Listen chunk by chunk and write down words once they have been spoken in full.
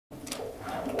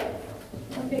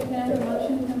Okay, can I have a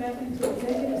motion to come back into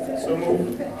executive session? So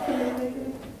moved.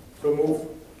 So move.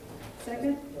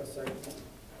 Second? Second.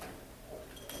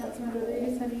 Councilman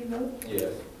Rodriguez, how do you vote?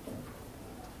 Yes.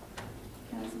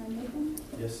 Councilman Nathan?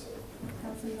 Yes.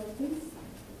 Councilman Ortiz?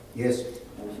 Yes.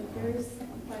 Motion carries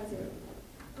 5-0.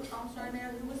 I'm sorry,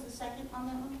 Mayor, who was the second on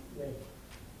that one?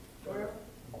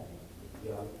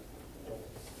 Yeah.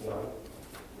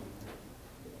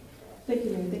 Thank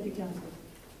you, Mayor. Thank you, Council.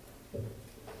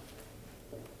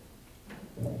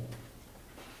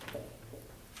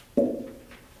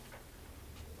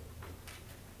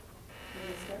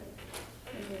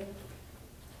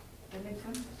 The next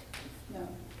one? No.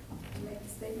 You make the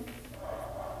statement?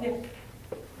 Yes.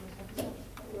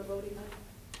 We're voting on.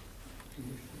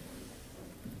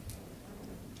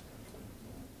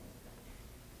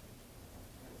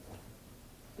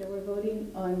 Yeah, we're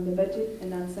voting on the budget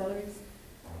and on salaries.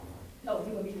 Oh,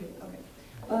 you want me to do it? Okay.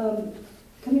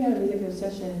 Coming out of executive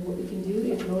session, what we can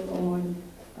do is vote on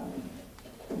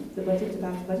the budget, to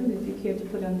pass the budget. If you care to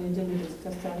put on the agenda to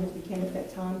discuss salaries, we can at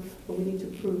that time, but we need to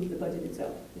approve the budget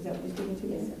itself. Is that what you're speaking to?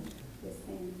 Yes, sir. Yes,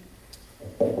 ma'am.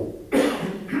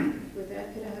 With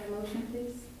that, could I have a motion,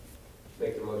 please?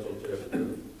 Make the motion to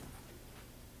approve.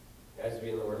 Has to be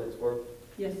in the ordinance form?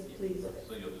 Yes, please.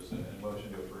 So you'll just, a motion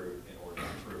to approve in order to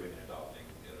approving and adopting.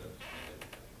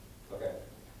 Okay.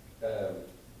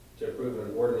 To approve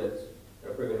an ordinance,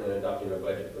 approving and adopting a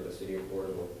budget for the city of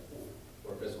Floresville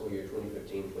for fiscal year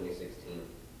 2015-2016,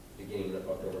 beginning of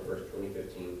October 1st,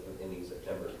 2015, and ending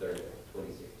September 30th,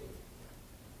 2016.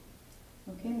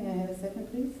 Okay, may I have a second,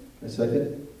 please? A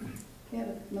second? Okay, I have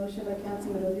a motion by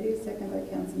Councilman Rodriguez, second by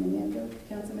Councilman Nieto.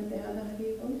 Councilman Tejada, how do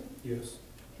you vote? Yes.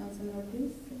 Councilman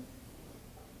Ortiz?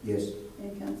 Yes.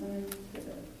 And Councilman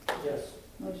Rivera. Yes.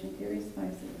 Motion carries 5-0.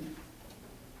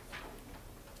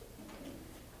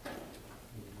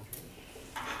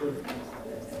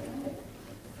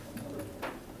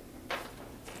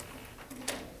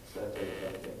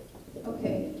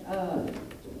 Okay,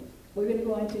 we're going to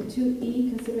go on to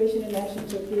 2E, consideration and action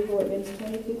to approve ordinance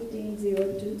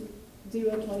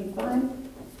 2015-025,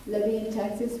 levying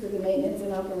taxes for the maintenance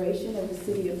and operation of the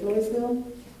city of Floresville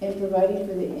and providing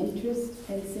for the interest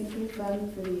and sinking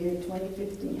fund for the year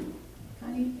 2015.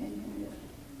 Connie and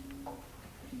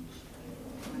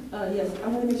Henrietta. Yes, I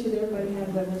want to make sure that everybody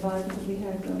has that revised, because we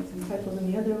had some typos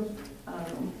in the other.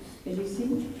 As you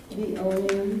see, the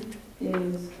O&M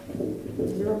is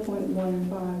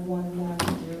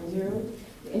 0.151100.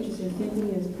 The interest in sinking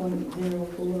is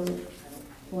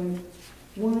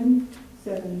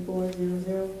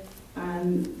 0.04.1740,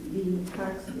 and the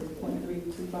tax is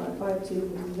 0.32552,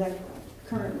 which is that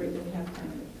current rate that we have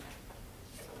currently.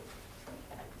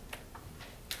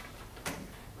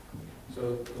 So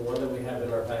the one that we have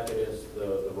in our packet is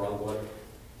the wrong one.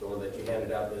 The one that you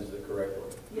handed out is the correct one.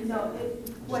 No,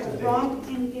 what's wrong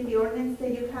in the ordinance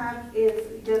that you have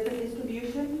is just the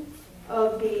distribution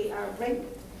of the rate.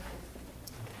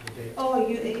 Okay. Oh,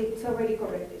 it's already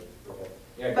corrected. Okay.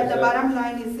 Yeah, But the 'cause bottom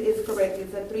line is correct,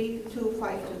 it's a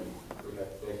 3252. okay.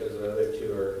 Because the other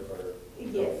two are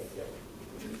Yes. Yeah.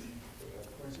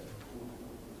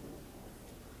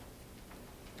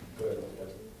 Go ahead, Ms.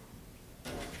 President.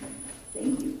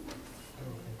 Thank you.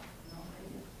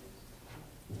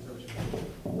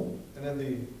 And then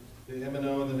the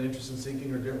M&O and then the interest in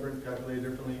sinking are different, calculated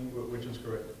differently, which is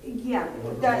correct? Yeah,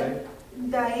 What the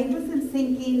interest in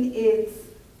sinking is,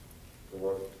 The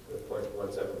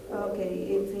 1.174. okay,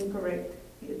 it's incorrect,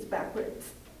 it's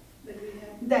backwards. What do we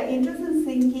have? The interest in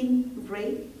sinking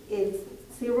rate is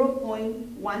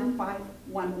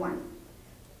 0.1511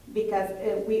 because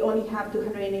we only have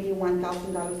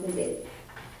 $281,000 in debt.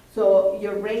 So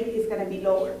your rate is going to be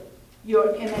lower.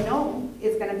 Your M&O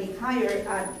is going to be higher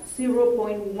at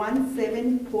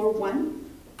 0.1741,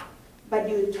 but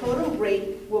your total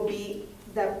rate will be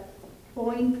the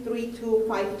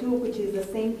 0.3252, which is the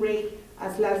same rate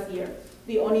as last year.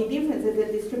 The only difference is the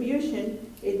distribution,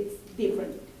 it's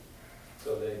different.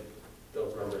 So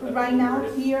those numbers. have to Right be now,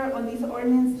 inverted. here on this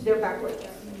ordinance, they're backwards.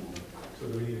 So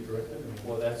do we need to correct it?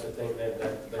 Well, that's the thing,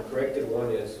 that the corrected one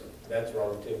is, that's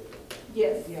wrong too.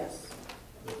 Yes. Yes.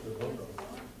 The vote on.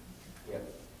 Yeah.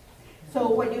 So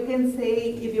what you can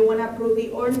say, if you want to approve the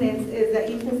ordinance, is the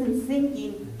interest in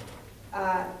sinking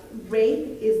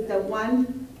rate is the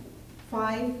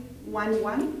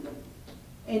 1511,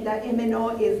 and the M&O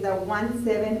is the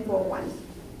 1741.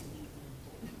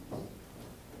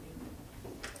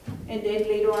 And then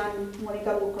later on,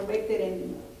 Monica will correct it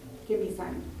and can be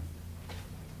signed.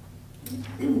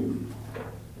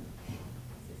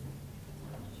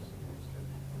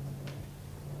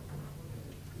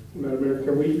 Madam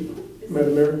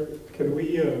Mayor, can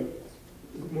we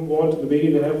move on to the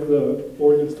meeting and have the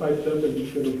ordinance typed up and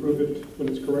you can approve it when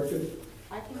it's corrected?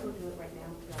 I can go do it right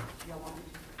now, if y'all want me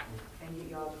to, and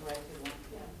get y'all corrected one.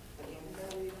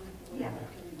 Yeah.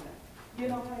 You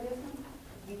know how it is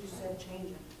now? You just said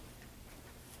change it.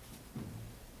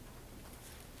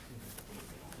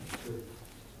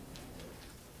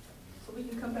 So we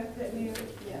can come back to that, Mayor?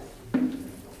 Yeah.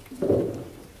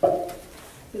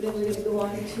 So then we're gonna go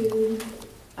on to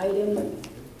item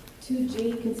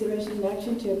 2G, consideration and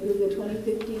action to approve the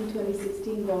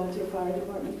 2015-2016 volunteer fire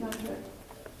department contract.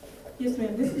 Yes,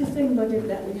 ma'am. This is the same budget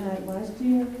that we had last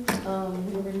year.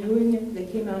 We're renewing it. They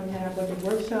came out and had a budget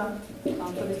workshop for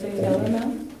the same dollar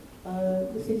amount.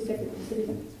 The city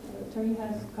attorney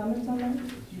has comments on that?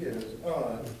 Yes,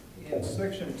 in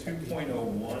section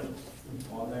 2.01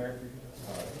 on there,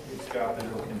 it's got that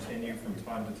it'll continue from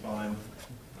time to time.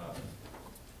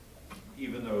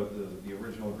 Even though the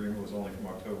original agreement was only from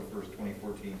October 1st,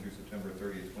 2014 through September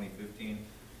 30th, 2015,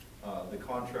 the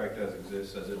contract as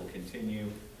exists says it'll continue.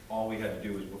 All we had to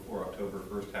do was before October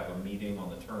 1st have a meeting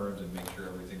on the terms and make sure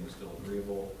everything was still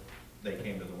agreeable. They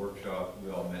came to the workshop,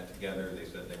 we all met together, they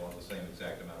said they want the same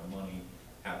exact amount of money,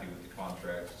 happy with the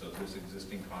contract, so this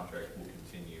existing contract will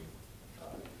continue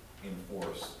in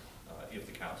force if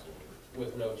the council approves.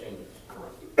 With no changes.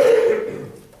 Correct.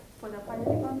 For the fire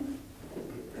department?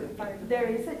 There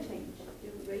is a change.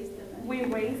 We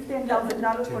raised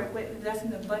 $10,000 for equipment. That's in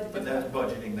the budget. But that's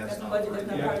budgeting, that's not. budget, that's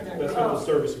not Yeah, part of that. that's not the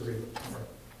service agreement.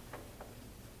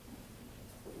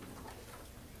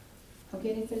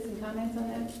 Okay, any citizen comments on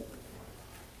that?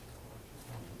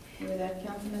 With that,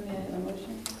 Councilman, may I have a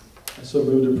motion? I so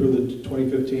moved to approve the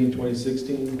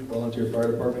 2015-2016 volunteer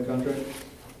fire department contract.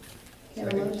 Can I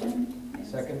have a motion? Yes.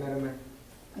 Second, Madam Mayor?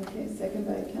 Okay, second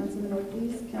by Councilman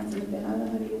Ortiz. Councilman Tejada,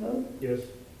 how do you vote? Yes.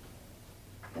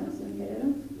 Councilman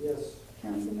Guerrero? Yes.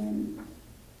 Councilman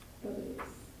Rodriguez?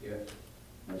 Yes.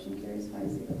 Motion carries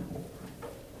 5-0.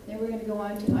 Then we're going to go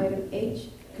on to item H,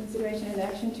 consideration and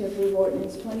action to approve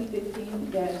ordinance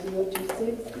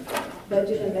 2015-026,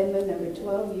 budget amendment number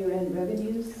 12, year-end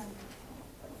revenues.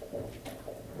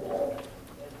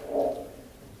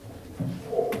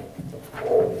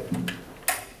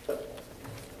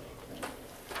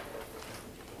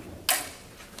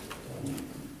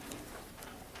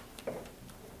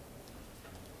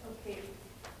 Okay.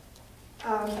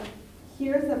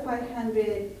 Here's a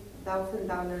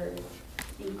 $500,000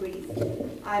 increase.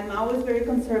 I'm always very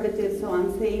conservative, so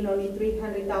I'm saying only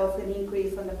 $300,000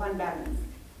 increase on the fund balance.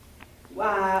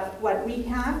 What we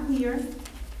have here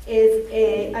is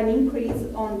an increase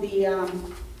on the,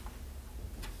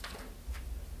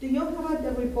 do you have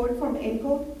the report from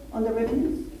ENCODE on the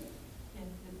revenues?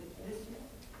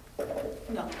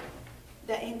 No,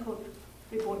 the ENCODE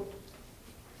report.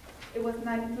 It was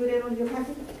not included on your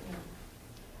packet?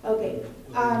 Okay.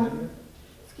 With the amendment?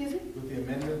 Excuse me? With the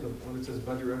amendment, when it says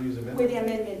budget revenues amendment? With the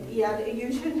amendment, yeah,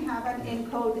 you should have an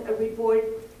ENCODE report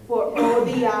for all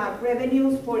the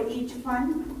revenues for each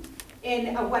fund.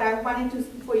 And what I wanted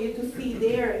for you to see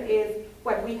there is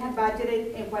what we had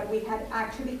budgeted and what we had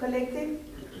actually collected.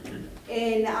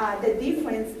 And the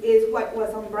difference is what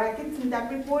was on brackets in that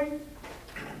report.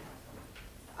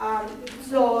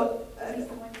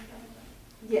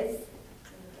 Yes.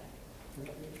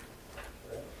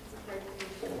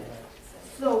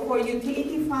 So for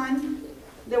utility fund,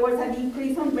 there was an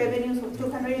increase on revenues of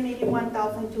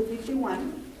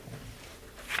 $281,251.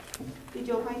 Did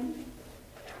you find it?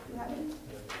 You have it?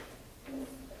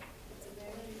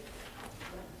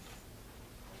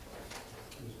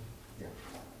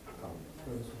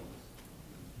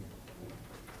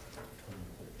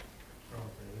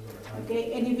 Okay,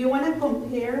 and if you want to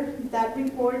compare that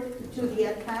report to the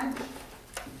attached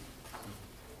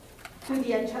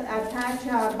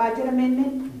budget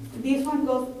amendment, this one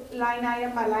goes line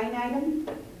item by line item,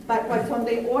 but what's on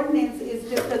the ordinance is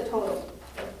just the total.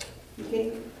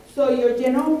 Okay, so your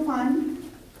general fund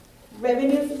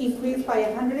revenues increased by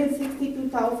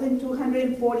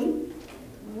 $162,240.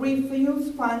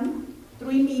 Refuse fund,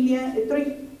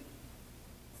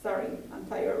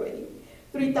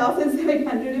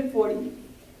 $3,740.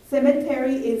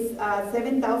 Cemetery is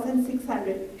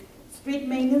 $7,600. Street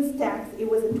maintenance tax, it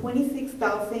was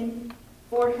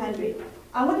 $26,400.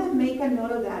 I want to make a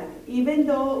note of that. Even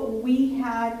though we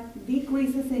had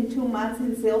decreases in 2 months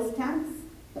in sales tax,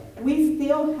 we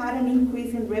still had an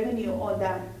increase in revenue on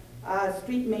that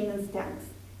street maintenance tax.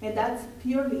 And that's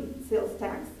purely sales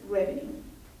tax revenue.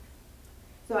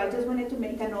 So I just wanted to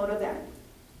make a note of that.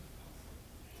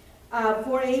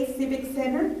 For a civic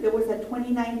center, there was a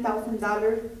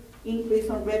 $29,000 increase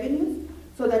on revenues.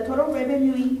 So the total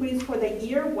revenue increase for the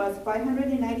year was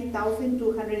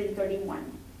 $590,231.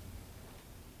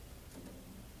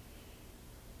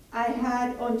 I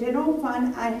had, on general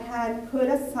fund, I had put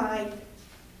aside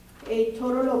a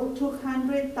total of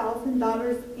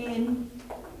 $200,000 in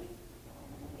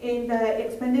the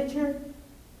expenditure.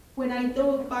 When I do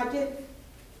a budget,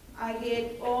 I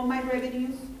get all my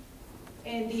revenues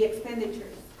and the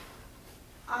expenditures.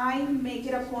 I make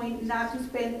it a point not to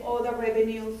spend all the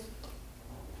revenues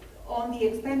on the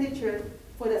expenditure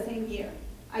for the same year.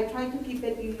 I try to keep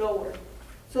it lower.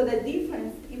 So the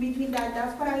difference in between that,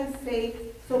 that's what I say,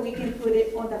 so we can put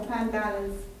it on the fund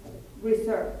balance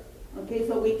reserve. Okay,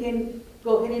 so we can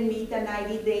go ahead and meet the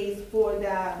 90 days for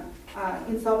the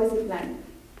insolvency plan.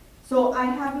 So I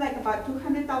have like about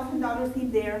 $200,000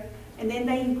 in there, and then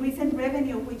the increase in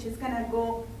revenue, which is gonna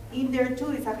go in there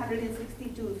too, is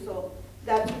 162. So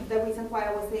that's the reason why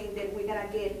I was saying that we're gonna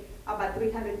get about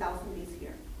 300,000 this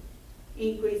year,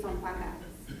 increase on fund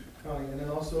balance. Connie, and then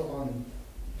also on,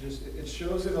 just, it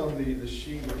shows it on the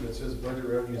sheet that says budget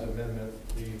revenues amendment,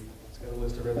 it's got a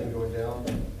list of everything going down.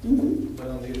 Mm-hmm. But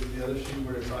on the other sheet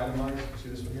where it's itemized, you see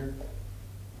this one here?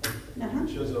 Uh-huh. It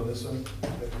shows it on this one.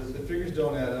 The figures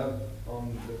don't add up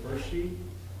on the first sheet,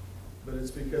 but it's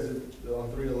because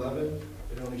on 311,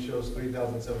 it only shows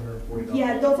 $3,740.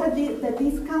 Yeah, those are the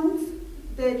discounts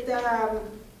that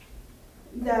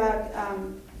the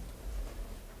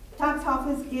tax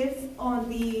office gives on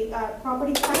the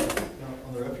property tax, Now,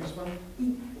 on the refuse fund?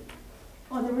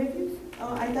 on the reviews.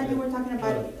 Oh, I thought you were talking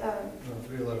about, No,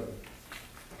 311.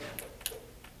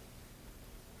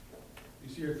 You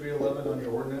see your 311 on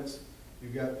your ordinance,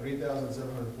 you've got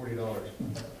 $3,740.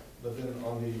 But then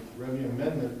on the revenue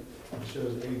amendment, it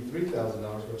shows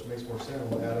 $83,000, which makes more sense,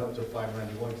 will add up to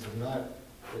 591, because if not,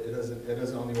 it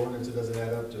doesn't, on the ordinance, it doesn't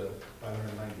add up to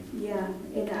 590. yeah,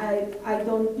 and I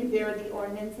don't prepare the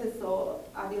ordinances, so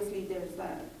obviously there's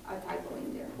a typo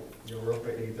in there. Yeah, we're up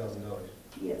at $80,000.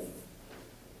 Yes.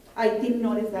 I didn't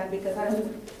notice that because I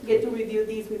don't get to review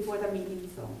these before the meeting,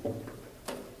 so.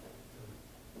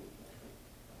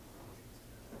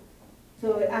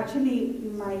 So actually,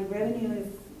 my revenue is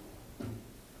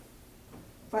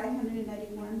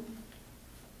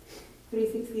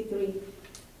 591,363.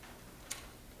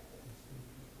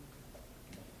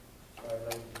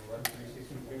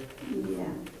 591,363. Yeah.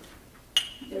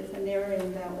 There's an error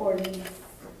in the ordinance.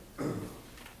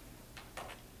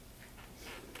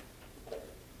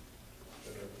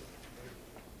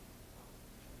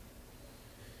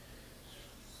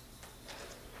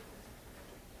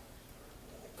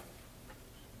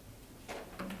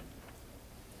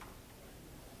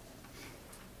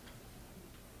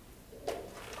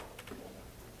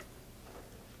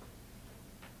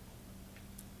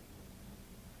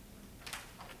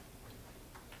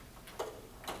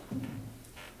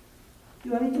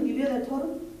 You want me to give you the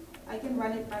total? I can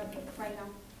run it right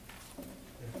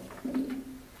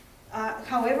now.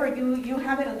 However, you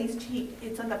have it on this sheet.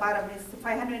 It's on the bottom. It's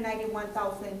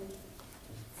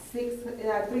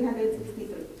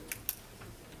 591,363.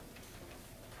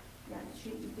 Yeah,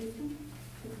 sheet this one.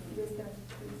 This is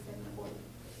 3,740.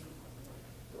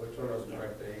 Which one was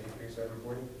correct, the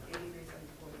 83,740?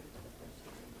 83,740.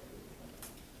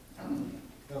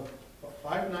 No,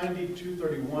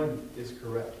 590,231 is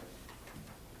correct.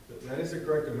 That is the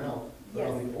correct amount. But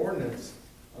on the ordinance,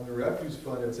 on the refuse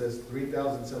fund, it says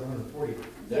 3,740.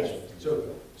 Yes. So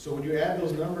when you add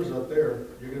those numbers up there,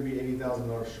 you're gonna be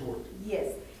 $80,000 short.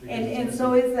 Yes, Because and it's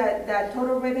so missing. is that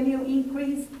total revenue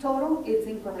increase total is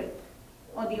incorrect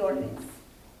on the ordinance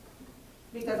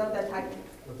because of the typo.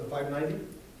 With the 590?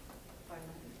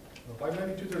 No,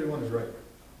 590,231 is right.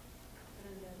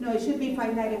 No, it should be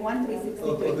 591, Oh,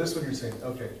 363. this one you're saying,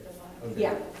 okay. Okay.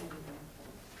 Yeah.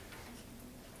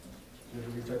 You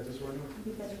have to retype this one?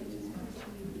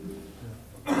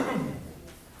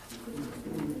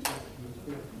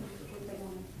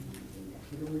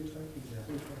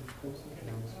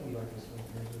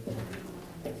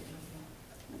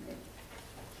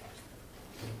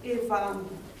 If she's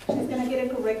gonna get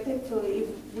it corrected, so if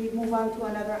we move on to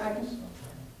another item.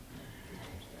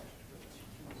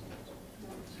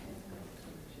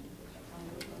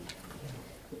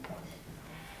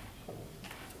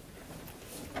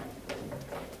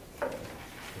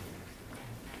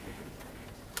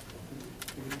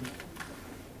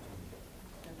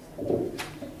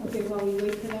 Okay, while we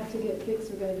wait for that to get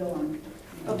fixed, we're gonna go on.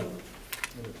 Okay.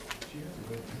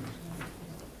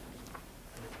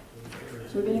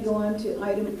 So we're gonna go on to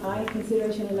item I,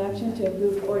 consideration and action to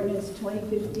approve ordinance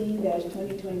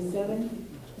 2015-2027,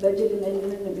 budget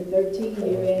amendment number 13,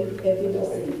 year-end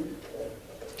FEDC.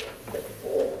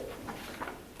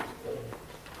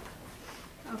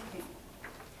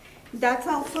 That's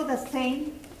also the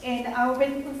same, and I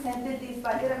already presented this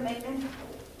budget amendment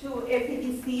to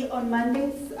FEDC on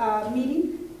Monday's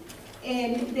meeting.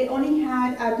 And they only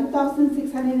had a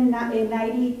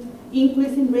 2,690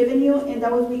 increase in revenue, and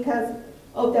that was because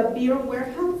of the beer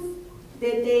warehouse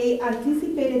that they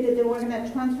anticipated that they were gonna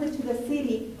transfer to the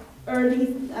city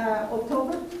early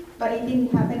October, but it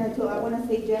didn't happen until, I wanna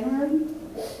say, January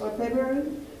or February.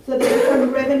 So there was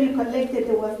some revenue collected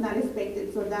that was not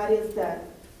expected, so that is the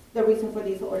reason for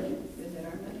this ordinance. Is it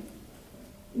our money?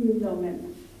 No,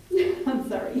 ma'am. I'm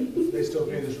sorry. They still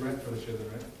pay this rent for this year, then,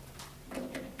 right?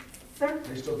 Sir?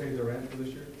 They still pay the rent for this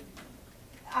year?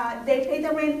 They paid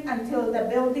the rent until the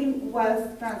building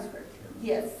was transferred,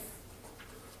 yes.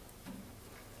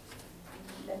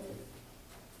 That's it.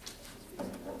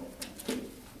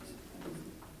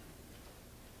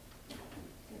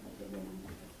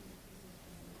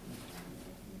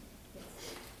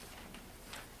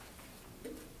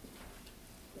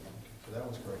 So that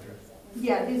one's correct, right?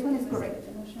 Yeah, this one is correct.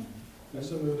 I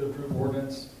so move to approve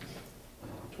ordinance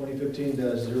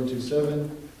 2015-027,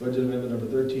 budget amendment number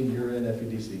 13, year-end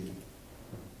FEDC.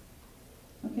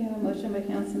 Okay, I have a motion by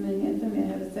Councilman Yenta. May I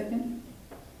have a second?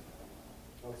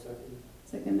 I'll second.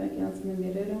 Second by Councilman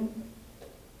Guerrero.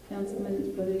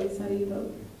 Councilman Rodriguez, how do you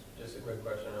vote? Just a quick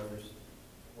question,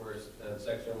 where's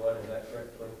section 1, is that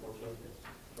correct, 2014,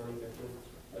 2015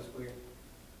 fiscal year?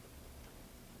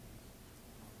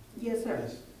 Yes, sir.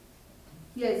 Yes.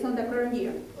 Yeah, it's on the current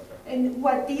year. Okay. And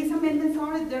what these amendments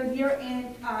are, they're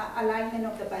year-end alignment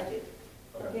of the budget.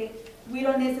 Okay. Okay? We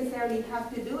don't necessarily have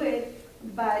to do it,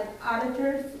 but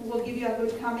auditors will give you a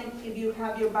good comment if you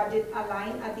have your budget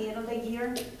aligned at the end of the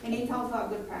year, and it's also a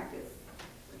good practice.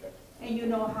 Okay. And you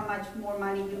know how much more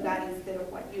money you got instead of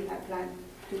what you had planned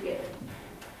to get.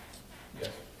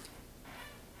 Yes.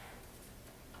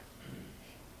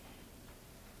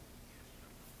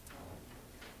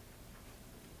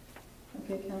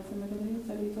 Okay, Councilman Rodriguez,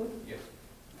 how do you vote? Yes.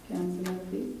 Councilman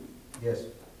Ortiz? Yes.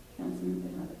 Councilman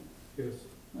Tejada? Yes.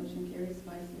 Motion carries 5-0.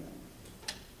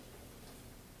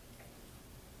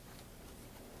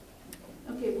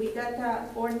 Okay, we got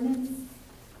ordinance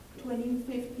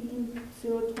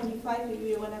 2015-025. If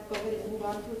you want to go ahead and move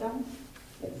on to that.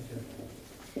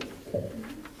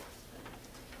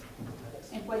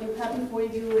 And what you have before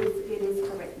you is, it is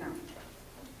correct now.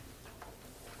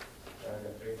 I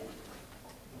got 3.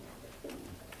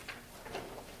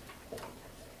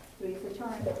 Three is a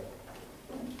charge.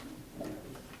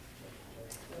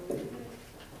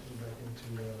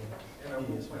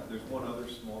 There's one other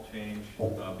small change,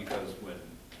 because when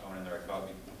I went in there, I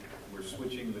copied, we're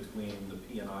switching between the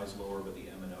P&I's lower, but the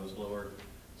M&O's lower.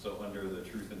 So under the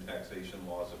truth and taxation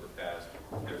laws that were passed,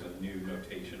 there's a new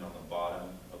notation on the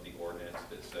bottom of the ordinance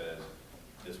that says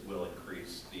this will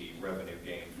increase the revenue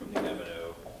gain from the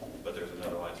M&O, but there's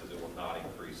another line that says it will not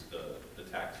increase the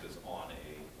taxes on a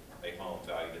home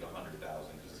valued at $100,000,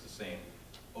 because it's the same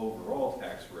overall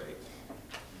tax rate,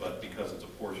 but because it's a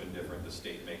portion different, the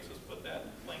state makes us put that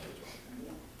language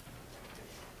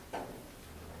on.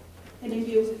 And if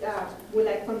you would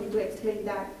like for me to explain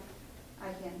that,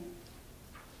 I can.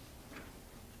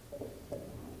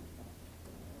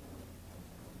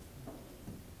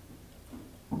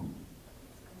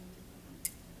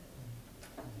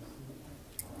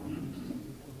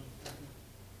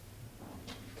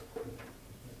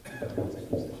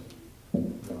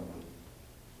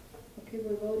 Okay,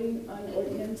 we're voting on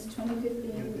ordinance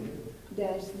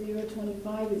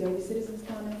 2015-025. Is there any citizens'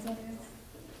 comments on this?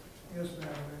 Yes, ma'am.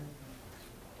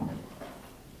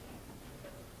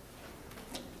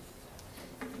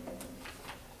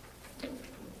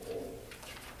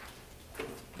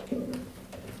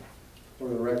 For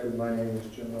the record, my name is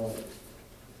Jim Miller.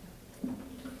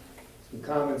 Some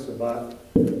comments about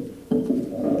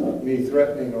me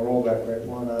threatening a rollback rate.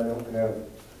 One, I don't have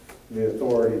the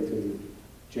authority to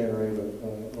generate a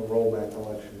rollback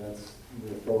election. That's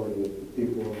the authority of the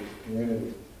people of this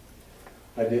community.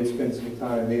 I did spend some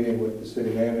time meeting with the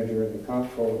city manager and the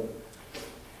comptroller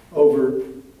over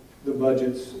the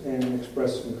budgets and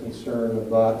expressed some concern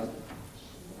about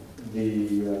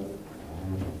the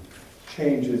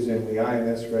changes in the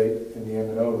INS rate and the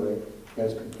M&O rate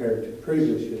as compared to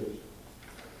previous years.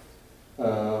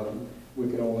 We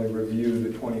can only review the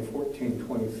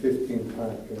 2014-2015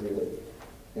 time period.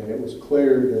 And it was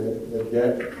clear that the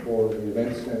debt for the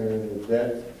event center and the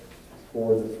debt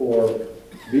for the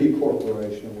 4B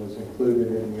corporation was included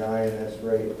in the INS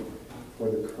rate for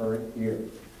the current year.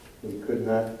 We could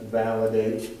not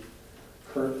validate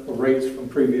current rates from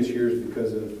previous years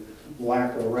because of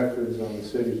lack of records on the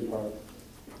city's part.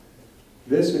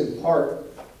 This in part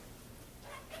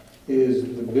is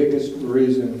the biggest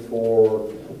reason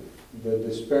for the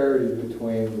disparity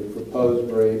between the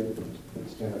proposed rate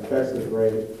and effective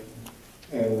rate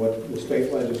and what the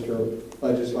state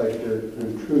legislature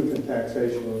through truth in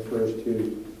taxation refers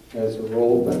to as a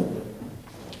rollback.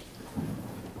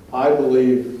 I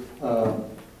believe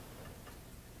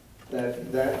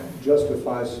that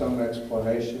justifies some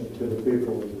explanation to the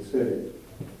people of the city,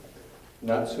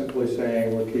 not simply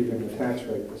saying we're keeping the tax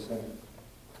rate the same.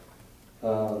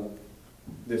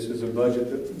 This is a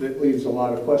budget that leaves a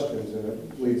lot of questions and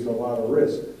it leaves a lot of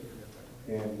risk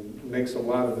and makes a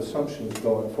lot of assumptions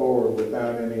going forward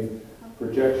without any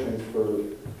projections for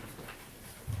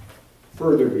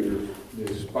further years,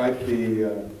 despite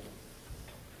the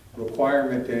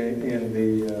requirement in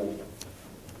the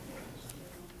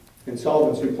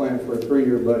insolvency plan for a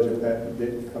 3-year budget that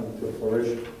didn't come to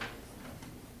fruition.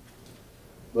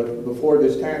 But before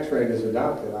this tax rate is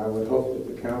adopted, I would hope that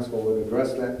the council would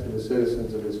address that to the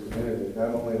citizens of this community,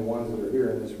 not only the ones that are here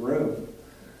in this room,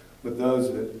 but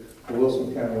those that the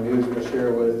Wilson County News will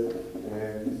share with,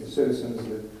 and the citizens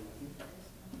that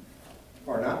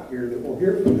are not here that will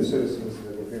hear from the citizens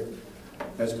that are here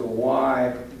as to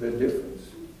why the difference.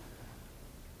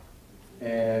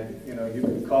 And, you know, you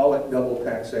can call it double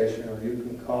taxation, or you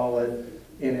can call it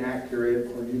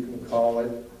inaccurate, or you can call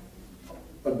it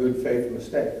a good faith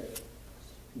mistake.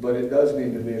 But it does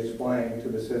need to be explained to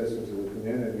the citizens of the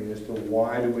community as to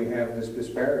why do we have this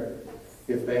disparity.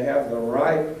 If they have the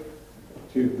right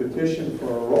to petition for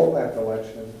a rollback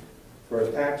election for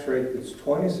a tax rate that's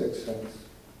 26 cents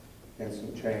and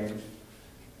some change,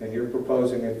 and you're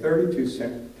proposing a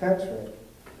 32-cent tax rate,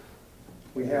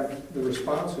 we have the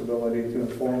responsibility to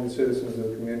inform the citizens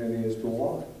of the community as to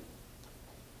why.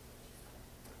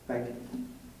 Thank you.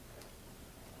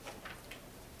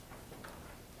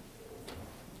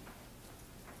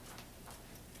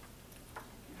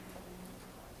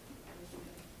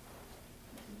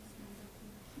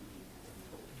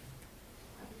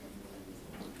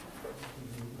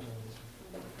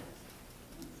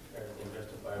 Everything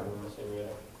justifiable, Ms.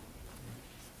 Henrietta?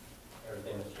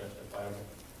 Everything is justifiable?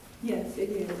 Yes, it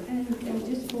is. And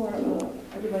just for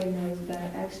everybody knows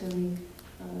that actually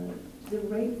the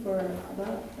rate for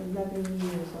about 11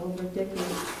 years, over a decade,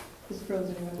 is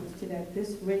frozen in reference to that.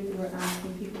 This rate that we're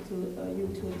asking people to you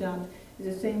to adopt is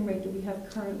the same rate that we have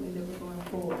currently that we're going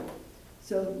forward.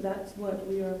 So that's what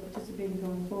we are participating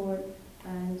going forward,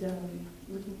 and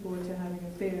looking forward to having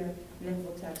a fair and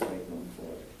equitable tax rate going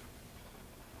forward.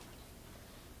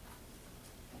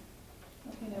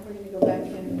 Okay, now we're going to go back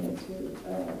into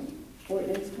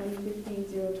ordinance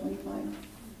 2015-025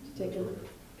 to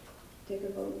take a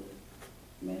vote.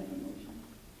 May I have a motion?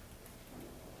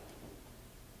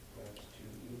 That's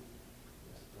 2E.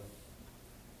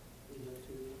 Is that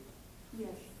 2E?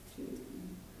 Yes. To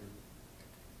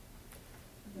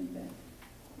bring back.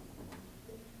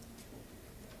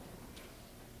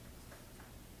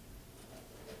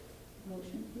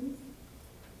 Motion, please.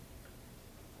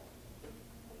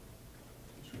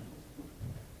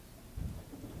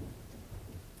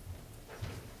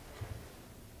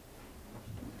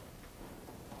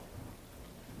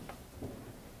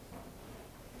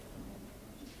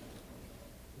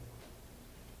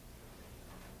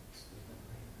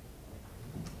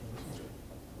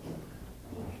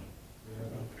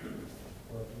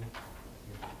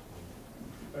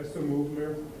 I so move,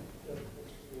 Mayor.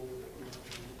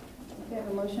 Okay, I have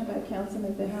a motion by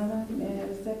Councilman Tejada. May I have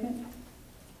a second?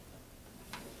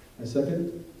 I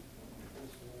second.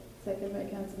 Second by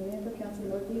Councilman Amber.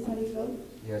 Councilman Ortiz, how do you vote?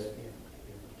 Yes.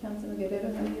 Councilman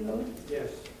Guerrero, how do you vote? Yes.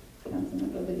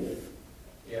 Councilman Rodriguez.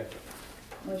 Yes.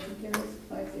 Motion carries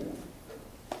 5-0.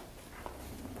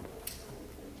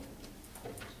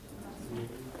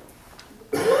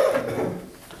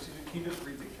 Can you just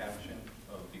read the caption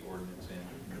of the ordinance in?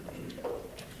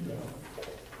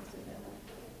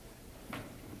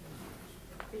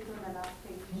 It's on the last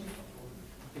page.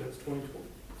 That's 2020.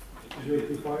 It should be at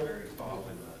the very top,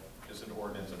 and just an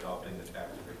ordinance adopting the tax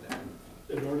rate now.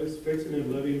 An ordinance fixing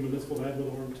and levying municipal ad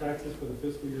valorem taxes for the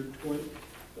fiscal year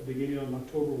beginning on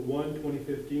October 1,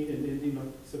 2015, and ending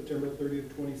on September 30th,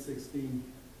 2016,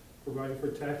 providing for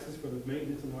taxes for the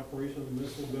maintenance and operation of the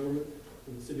municipal government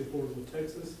of the city of Floresville,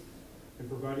 Texas, and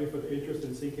providing for the interest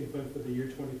and sinking fund for the year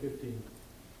 2015.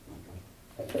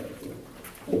 And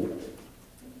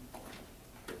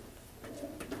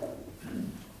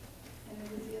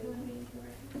is the other one being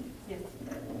corrected? Yes,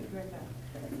 correct that.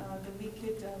 That we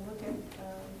could look at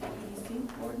EDC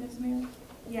ordinance, Mayor?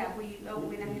 Yeah, we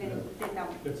went ahead and did that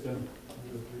one. That's done.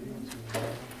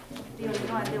 The only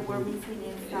one that we're missing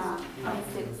is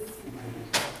 26.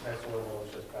 That's the one that was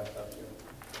just passed up here.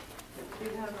 We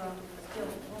have, still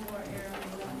one more error on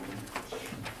the line.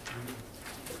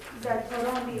 The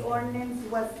total on the ordinance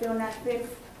was still not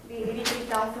fixed. The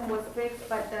 83,000 was fixed,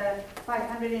 but the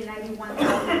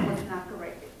 591,000 was not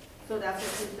corrected. So that's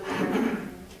what she's doing.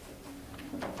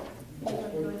 You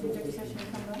want to go into executive session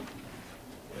and come back?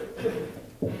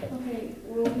 Okay,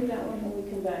 we'll do that one when we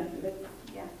come back. Let's,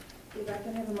 Yeah. if I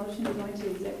can have a motion to go into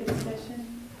executive session.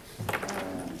 Let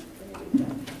me do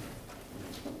that.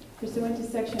 Pursuant to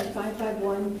section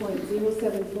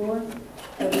 551.074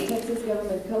 of the Texas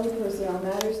Government Code, personnel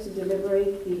matters to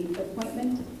deliberate the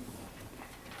appointment,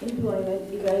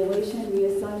 employment, evaluation,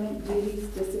 reassignment, duties,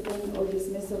 discipline, or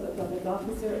dismissal of public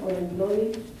officer or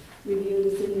employee, review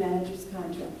the city manager's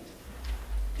contract.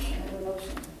 I have a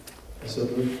motion. So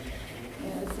moved.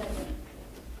 And a second.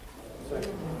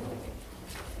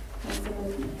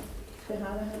 Councilman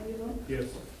Tejada, how do you vote? Yes.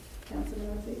 Councilman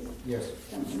Ortiz? Yes.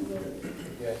 Councilman Rivers?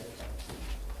 Yes.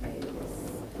 Okay, it is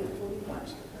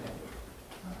 8:45.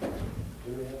 Do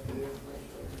we have to